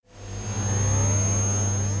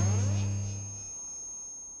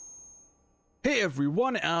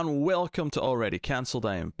everyone, and welcome to Already Cancelled.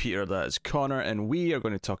 I am Peter, that is Connor, and we are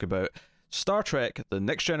going to talk about Star Trek The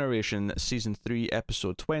Next Generation, Season 3,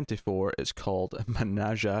 Episode 24. It's called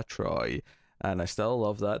Menage a Troi, and I still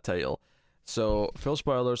love that title. So, full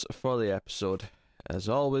spoilers for the episode. As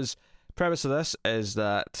always, premise of this is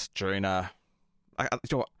that during I'll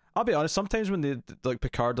be honest, sometimes when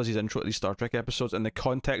Picard does his intro to these Star Trek episodes, and the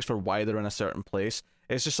context for why they're in a certain place,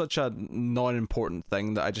 it's just such a non-important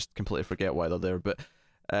thing that I just completely forget why they're there. But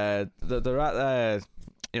they're at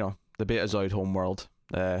the Betazoid homeworld.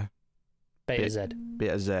 Beta Z.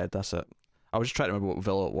 Beta Z, that's it. I was just trying to remember what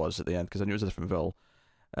Vil it was at the end, because I knew it was a different Vil.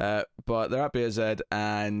 But they're at Beta Z,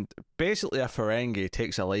 and basically a Ferengi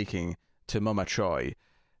takes a liking to Mama Troi.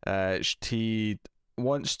 He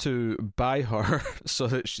wants to buy her so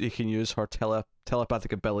that she can use her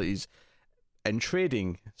telepathic abilities in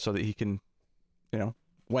trading so that he can,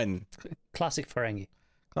 win. Classic Ferengi.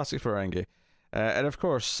 And of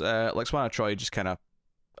course, Lwaxana Troi just kind of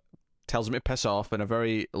tells him to piss off in a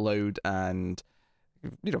very loud and,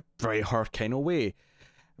 very her kind of way.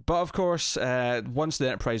 But of course, once the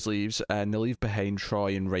Enterprise leaves, and they leave behind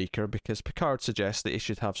Troi and Riker, because Picard suggests that he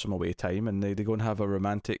should have some away time, and they go and have a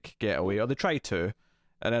romantic getaway, or they try to,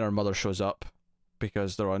 and then her mother shows up,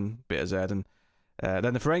 because they're on Beta Z, and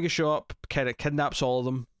then the Ferengi show up, kidnaps all of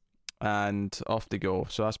them, and off they go.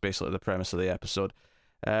 So that's basically the premise of the episode.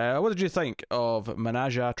 What did you think of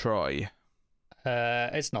Menage a Troi?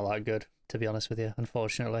 It's not that good, to be honest with you,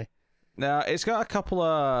 unfortunately. Now, it's got a couple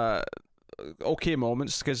of okay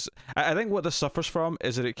moments, because I think what this suffers from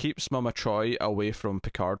is that it keeps Mama Troi away from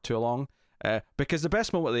Picard too long. Because the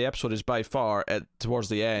best moment of the episode is by far towards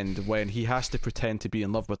the end, when he has to pretend to be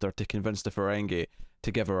in love with her to convince the Ferengi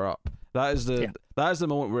to give her up. That is the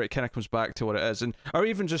moment where it kind of comes back to what it is, or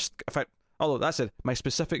even just, in fact, although that's it, my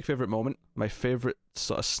specific favorite moment, my favorite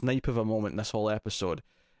sort of snipe of a moment in this whole episode,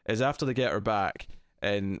 is after they get her back,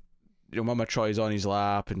 and Mama Troi's on his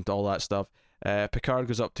lap and all that stuff. Picard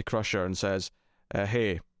goes up to Crusher and says,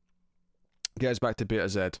 "Hey, get us back to Beta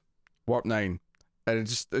Z, Warp 9." And it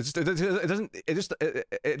just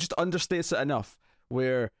understates it enough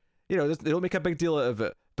where they don't make a big deal out of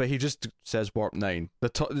it, but he just says Warp 9.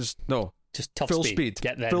 Just top full speed.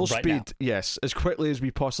 Get there full right speed. Now. Yes, as quickly as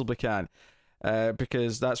we possibly can,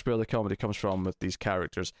 because that's where the comedy comes from with these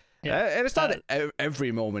characters. Yeah. And it's not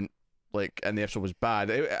every moment in the episode was bad,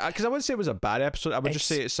 because I wouldn't say it was a bad episode. I would just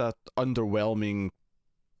say it's a underwhelming.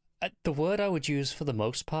 The word I would use for the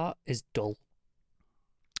most part is dull.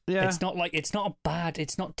 Yeah. It's not bad,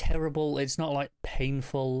 it's not terrible, it's not like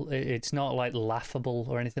painful, it's not like laughable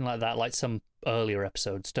or anything like that, like some earlier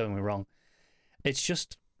episodes, don't get me wrong. It's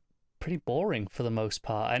just pretty boring for the most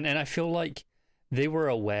part. And I feel like they were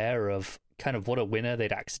aware of kind of what a winner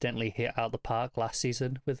they'd accidentally hit out the park last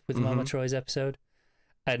season with Mama Troi's episode,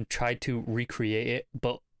 and tried to recreate it,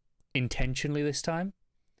 but intentionally this time.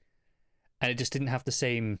 And it just didn't have the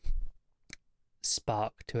same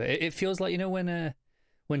spark to it. It feels like,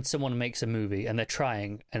 when someone makes a movie and they're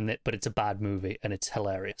trying, but it's a bad movie and it's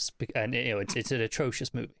hilarious, and it's an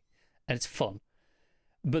atrocious movie and it's fun,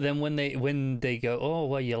 but then when they go, "Oh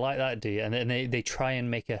well, you like that, do you?" and then they try and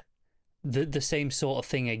make the same sort of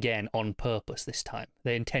thing again on purpose this time.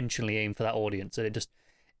 They intentionally aim for that audience, and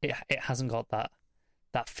it hasn't got that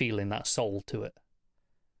feeling, that soul to it.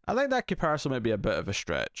 I think that comparison might be a bit of a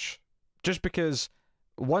stretch, just because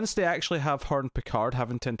once they actually have her and Picard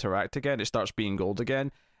having to interact again, it starts being gold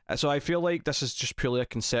again. So I feel like this is just purely a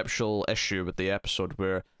conceptual issue with the episode,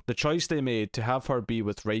 where the choice they made to have her be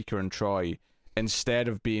with Riker and Troi instead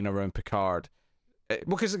of being around Picard.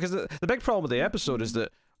 Because the big problem with the episode is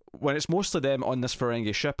that when it's mostly them on this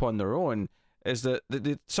Ferengi ship on their own, is that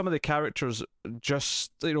some of the characters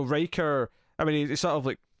just, Riker, I mean, he sort of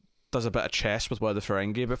like does a bit of chess with one of the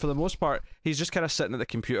Ferengi, but for the most part, he's just kind of sitting at the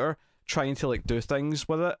computer trying to do things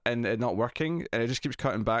with it, and it not working, and it just keeps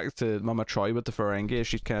cutting back to Mama Troi with the Ferengi as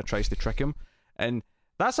she kind of tries to trick him, and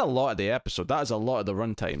that's a lot of the episode. That is a lot of the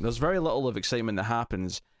runtime. There's very little of excitement that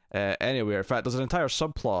happens anywhere. In fact, there's an entire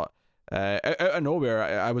subplot out of nowhere.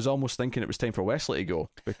 I was almost thinking it was time for Wesley to go,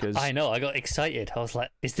 because I know, I got excited. I was like,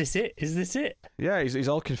 "Is this it? Is this it?" Yeah, he's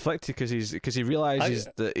all conflicted because he realizes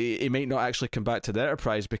that he might not actually come back to the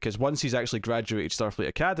Enterprise, because once he's actually graduated Starfleet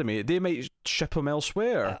Academy, they might ship him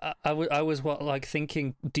elsewhere. I was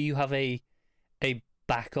thinking, do you have a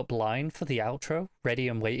backup line for the outro ready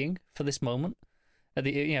and waiting for this moment?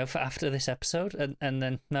 For after this episode, and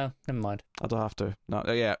then no, never mind. I don't have to. No,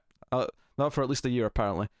 yeah, not for at least a year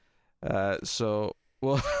apparently. So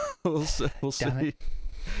we'll see.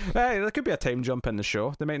 Hey, there could be a time jump in the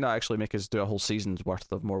show. They might not actually make us do a whole season's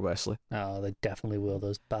worth of more Wesley. Oh, they definitely will,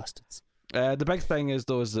 those bastards. The big thing is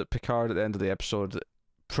though is that Picard at the end of the episode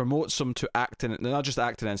promotes him to acting, not just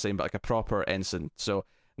acting ensign, but like a proper ensign. So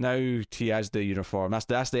now he has the uniform.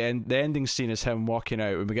 That's the end. The ending scene is him walking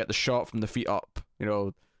out, and we get the shot from the feet up. You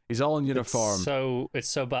know, he's all in uniform. It's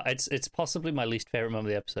so bad. It's possibly my least favorite moment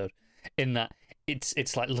of the episode. In that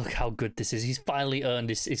it's like, look how good this is. He's finally earned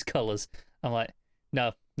his colors. I'm like,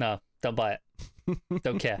 no, don't buy it.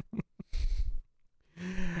 Don't care.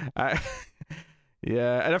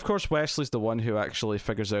 Yeah, and of course Wesley's the one who actually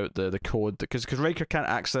figures out the code, because Riker can't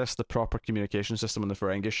access the proper communication system on the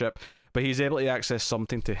Ferengi ship, but he's able to access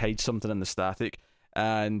something to hide something in the static.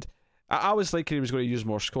 And I was thinking he was going to use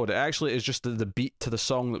Morse code. It actually is just the beat to the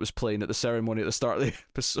song that was playing at the ceremony at the start of the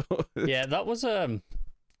episode. Yeah, that was a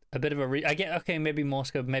bit of a I get, okay, maybe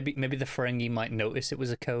Morse code, maybe the Ferengi might notice it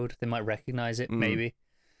was a code, they might recognize it, maybe.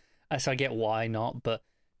 So I get why not, but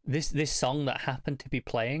this song that happened to be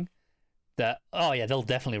playing, that, oh yeah, they'll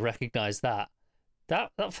definitely recognize that.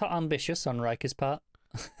 That felt ambitious on Riker's part.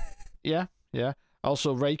 Yeah.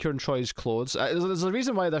 Also, Riker and Troy's clothes. There's a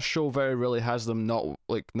reason why this show very rarely has them not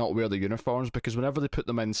wear the uniforms, because whenever they put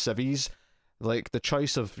them in civvies, like the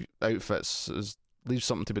choice of outfits leaves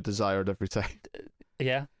something to be desired every time.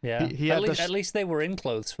 Yeah. At least they were in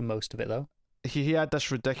clothes for most of it, though. He had this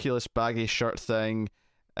ridiculous baggy shirt thing.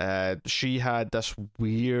 She had this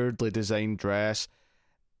weirdly designed dress.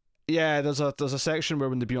 Yeah, there's a section where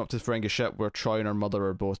when they beam up to the Ferengi ship where Troy and her mother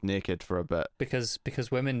are both naked for a bit. Because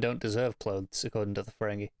women don't deserve clothes, according to the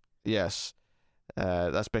Ferengi. Yes.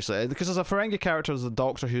 That's basically it. Because there's a Ferengi character, there's a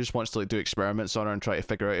doctor who just wants to do experiments on her and try to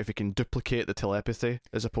figure out if he can duplicate the telepathy,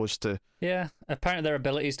 as opposed to... Yeah, apparently their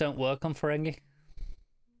abilities don't work on Ferengi.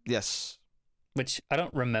 Yes. Which I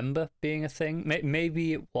don't remember being a thing.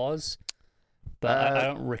 Maybe it was, but I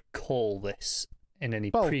don't recall this in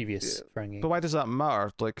any previous Ferengi. But why does that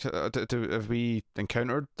matter? Like, have we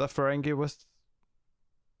encountered the Ferengi with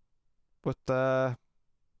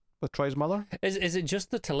Troy's mother? Is it just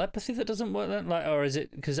the telepathy that doesn't work then? Like, or is it,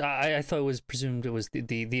 because I thought it was presumed it was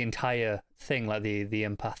the entire thing, like the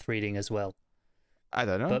empath reading as well. I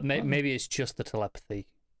don't know. But maybe it's just the telepathy.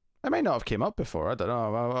 It might not have came up before. I don't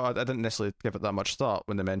know. I didn't necessarily give it that much thought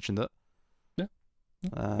when they mentioned it. Yeah.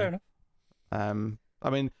 Fair enough. I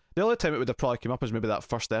mean, the only time it would have probably come up is maybe that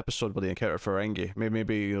first episode where they encountered Ferengi.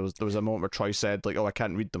 Maybe there was a moment where Troy said, like, "Oh, I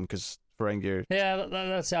can't read them because Ferengi." Yeah,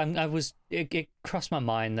 that's it. It crossed my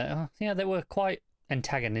mind that they were quite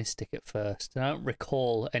antagonistic at first. And I don't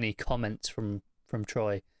recall any comments from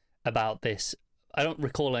Troy about this. I don't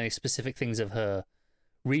recall any specific things of her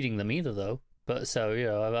reading them either, though. But so,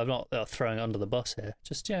 I'm not throwing it under the bus here.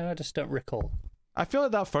 I just don't recall. I feel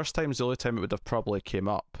like that first time is the only time it would have probably came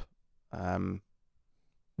up.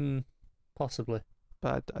 Possibly.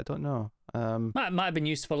 But I don't know. Might have been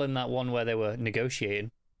useful in that one where they were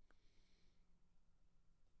negotiating.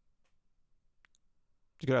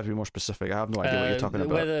 You're going to have to be more specific. I have no idea what you're talking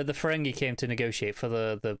about. Where the Ferengi came to negotiate for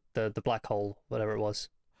the black hole, whatever it was.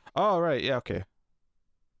 Oh, right. Yeah, okay.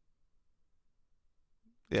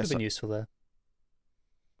 Could have been useful there.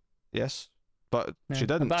 Yes, but she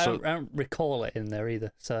didn't. But I don't recall it in there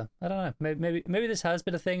either. So I don't know. Maybe this has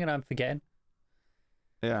been a thing and I'm forgetting.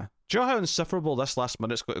 Yeah. Do you know how insufferable this last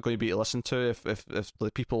minute's going to be to listen to if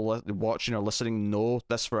the people watching or listening know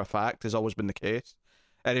this for a fact has always been the case,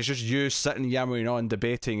 and it's just you sitting yammering on,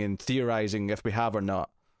 debating and theorizing if we have or not?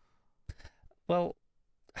 Well,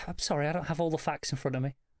 I'm sorry, I don't have all the facts in front of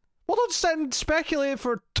me. Well, don't sit and speculate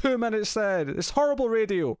for 2 minutes then. It's horrible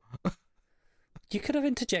radio. You could have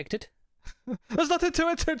interjected. There's nothing to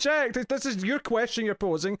interject. This is your question you're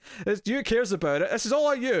posing. It's you cares about it. This is all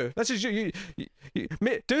on you. This is you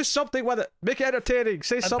do something with it. Make it entertaining.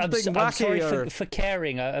 Say something wacky. I'm sorry for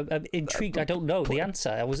caring. I'm intrigued. I don't know the answer.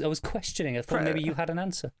 I was questioning. I thought maybe you had an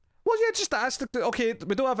answer. Well, yeah, just ask. Okay,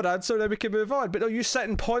 we don't have an answer, then we can move on. But no, you sit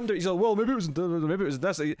and ponder. You say, well, maybe it was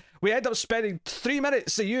this. We end up spending 3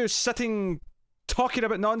 minutes of you sitting talking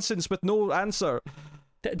about nonsense with no answer.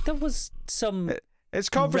 There was some. It's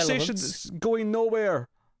conversations going nowhere.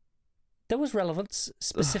 There was relevance,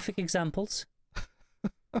 specific examples.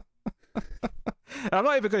 I'm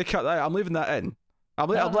not even going to cut that out. I'm leaving that in. I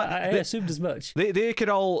assumed as much. They can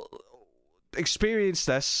all experience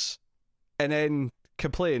this and then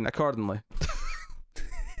complain accordingly.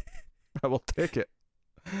 I will take it.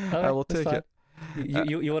 Right, I will take it.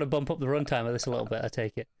 You want to bump up the runtime of this a little bit? I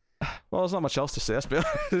take it. Well, there's not much else to say.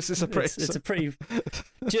 This is a pretty. It's a pretty.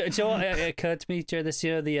 Do you know what occurred to me during this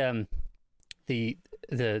year? The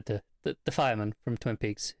fireman from Twin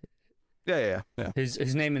Peaks. Yeah.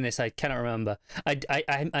 Whose name in this I cannot remember.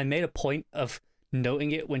 I made a point of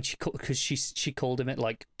noting it when because she called him it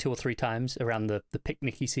like 2 or 3 times around the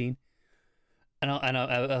picnicky scene.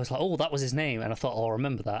 I was like, oh, that was his name, and I thought, oh, I'll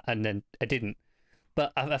remember that, and then I didn't.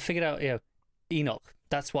 But I figured out, Enoch.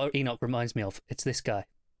 That's what Enoch reminds me of. It's this guy.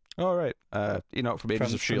 Oh, right. Enoch from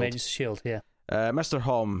Agents of S.H.I.E.L.D. From Agents of S.H.I.E.L.D., yeah. Mr.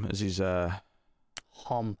 Hom is his...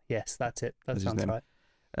 Hom, yes, that's it. That sounds right.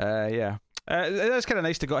 Yeah. It's kind of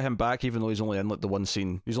nice to got him back, even though he's only in like the one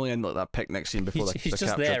scene. He's only in like that picnic scene before he's just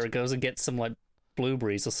captured. there and goes and gets some like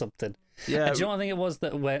blueberries or something. Yeah. And do you know what I think it was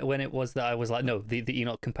that when it was that I was like, no, the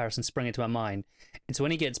Enoch comparison sprang into my mind. It's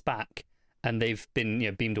when he gets back and they've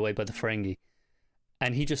been beamed away by the Ferengi,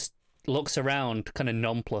 and he just looks around, kind of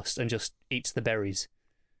nonplussed, and just eats the berries.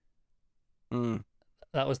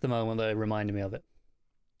 That was the moment that reminded me of it.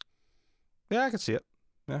 Yeah, I can see it.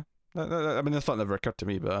 Yeah. I mean, the thought never occurred to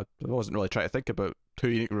me, but I wasn't really trying to think about who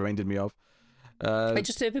Enoch reminded me of.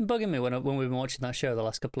 It had been bugging me when we've been watching that show the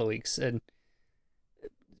last couple of weeks, and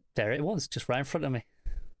there it was, just right in front of me.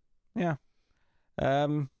 Yeah.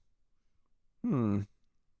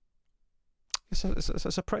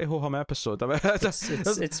 It's a pretty ho-hum episode. I mean,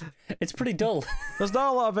 it's pretty dull. There's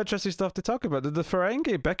not a lot of interesting stuff to talk about. The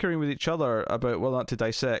Ferengi bickering with each other about whether or not to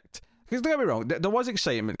dissect. Because don't get me wrong, there was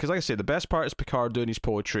excitement. Because like I say, the best part is Picard doing his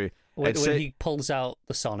poetry. When he pulls out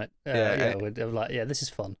the sonnet, this is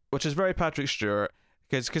fun. Which is very Patrick Stewart.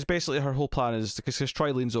 Because basically her whole plan is, because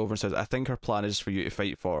Troy leans over and says, I think her plan is for you to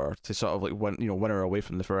fight for her, to sort of like win her away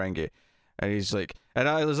from the Ferengi. And he's like, and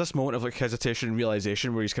there's this moment of like hesitation and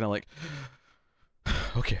realization where he's kind of like,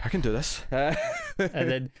 okay, I can do this. And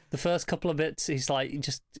then the first couple of bits, he's like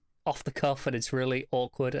just off the cuff, and it's really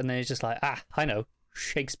awkward. And then he's just like, I know,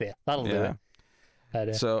 Shakespeare, that'll do it.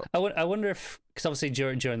 And, so I wonder if, because obviously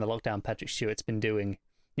during the lockdown, Patrick Stewart's been doing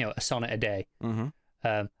a sonnet a day. Mm-hmm.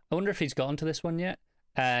 I wonder if he's gotten to this one yet,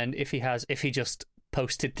 and if he has, if he just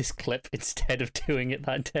posted this clip instead of doing it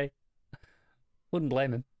that day. Wouldn't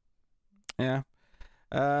blame him. Yeah.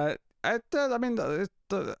 I mean,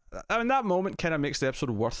 that moment kind of makes the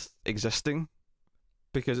episode worth existing,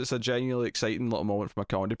 because it's a genuinely exciting little moment from a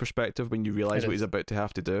comedy perspective when you realise what he's about to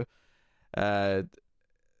have to do.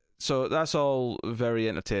 So that's all very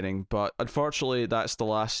entertaining, but unfortunately that's the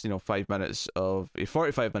last 5 minutes of a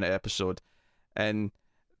 45-minute episode. And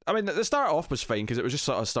I mean, the start off was fine because it was just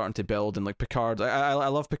sort of starting to build, and like Picard, I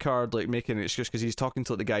love Picard like making an excuse because he's talking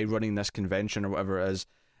to like the guy running this convention or whatever it is,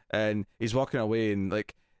 and he's walking away, and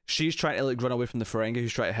like she's trying to like run away from the Ferengi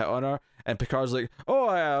who's trying to hit on her, and Picard's like, "Oh,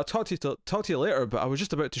 I'll talk to you later, but I was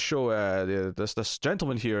just about to show this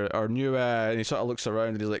gentleman here our new," and he sort of looks around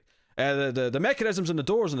and he's like, the mechanisms and the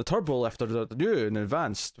doors and the turbo lift are new and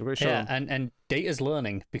advanced. We're going to show him. and Data's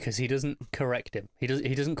learning because he doesn't correct him. He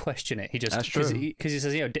doesn't question it. He just, that's true, because he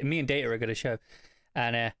says, me and Data are going to show,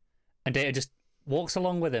 and Data just walks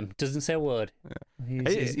along with him, doesn't say a word. Yeah.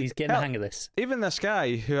 He's getting the hang of this. Even this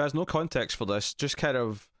guy who has no context for this just kind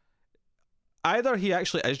of, either he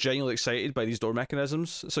actually is genuinely excited by these door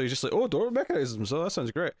mechanisms, so he's just like, oh, door mechanisms, oh, that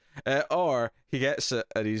sounds great, or he gets it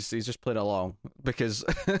and he's just playing along because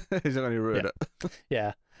he's not going to ruin it.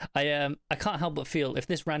 Yeah, I can't help but feel if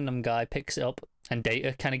this random guy picks it up and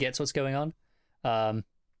Data kind of gets what's going on,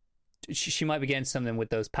 she might be getting something with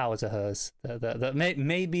those powers of hers. That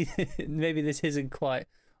maybe this isn't quite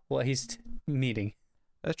what he's meaning.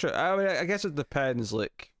 That's true. I mean, I guess it depends.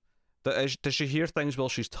 Like, does she hear things while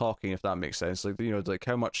she's talking? If that makes sense, like like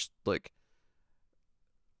how much like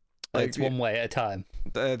it's one way at a time.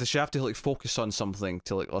 Does she have to like focus on something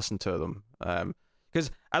to like listen to them? Because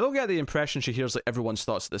I don't get the impression she hears like everyone's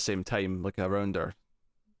thoughts at the same time, like around her.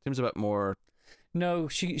 Seems a bit more. No,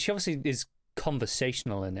 she obviously is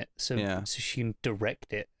conversational in it, so she can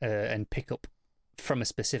direct it and pick up from a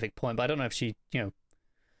specific point. But I don't know if she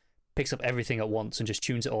picks up everything at once and just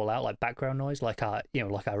tunes it all out like background noise, like our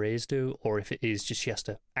ears do, or if it is just she has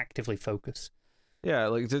to actively focus. Yeah,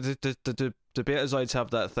 like the Betazoids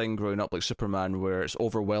have that thing growing up like Superman, where it's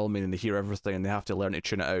overwhelming and they hear everything and they have to learn to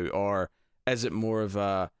tune it out, or is it more of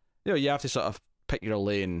a you have to sort of pick your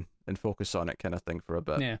lane and focus on it kind of thing for a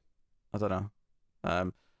bit? Yeah, I don't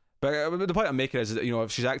know. But the point I'm making is that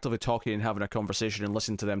if she's actively talking and having a conversation and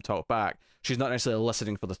listening to them talk back, she's not necessarily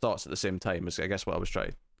listening for the thoughts at the same time. Is I guess what I was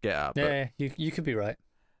trying to get at. Yeah, you could be right.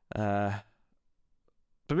 But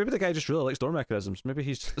maybe the guy just really likes door mechanisms. Maybe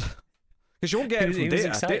he's because you won't get it from Data.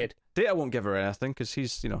 Excited. Data won't give her anything because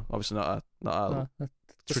he's obviously not a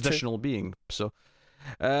traditional being. So,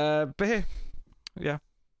 but hey, yeah.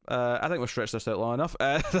 I think we've stretched this out long enough.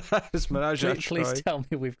 That is Menage a Troy. Please tell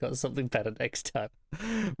me we've got something better next time.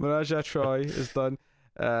 Menage a Troy is done.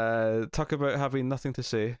 Talk about having nothing to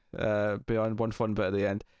say beyond one fun bit at the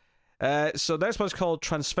end. So next one's called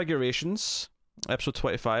Transfigurations. Episode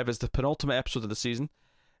 25 is the penultimate episode of the season.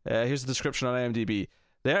 Here's the description on IMDb.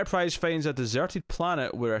 The Enterprise finds a deserted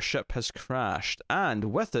planet where a ship has crashed,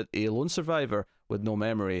 and with it, a lone survivor with no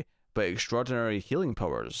memory, but extraordinary healing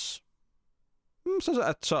powers. Sounds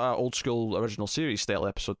like a sort of old school original series style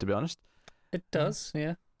episode, to be honest. It does,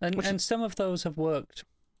 yeah. And some of those have worked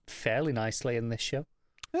fairly nicely in this show.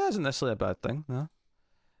 Yeah, isn't necessarily a bad thing, no.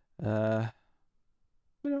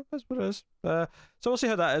 That's what it is. So we'll see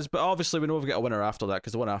how that is, but obviously we know we've got a winner after that,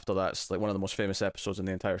 because the one after that's like one of the most famous episodes in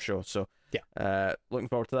the entire show, so yeah, looking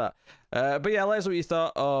forward to that. But yeah, let us know what you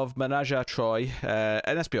thought of Menage a Troy,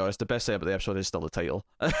 and let's be honest, the best thing about the episode is still the title,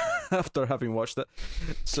 after having watched it,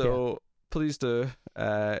 so please do,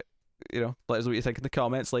 let us know what you think in the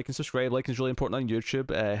comments, like and subscribe. Liking is really important on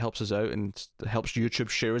YouTube, helps us out, and helps YouTube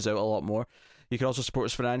share us out a lot more. You can also support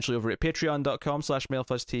us financially over at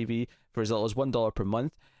patreon.com/MailFuzzTV for as little as $1 per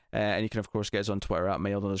month. And you can, of course, get us on Twitter at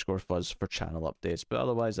mail_fuzz for channel updates. But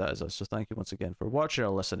otherwise, that is us. So thank you once again for watching or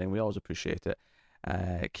listening. We always appreciate it.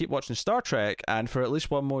 Keep watching Star Trek, and for at least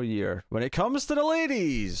one more year. When it comes to the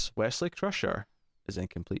ladies, Wesley Crusher is in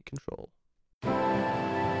complete control.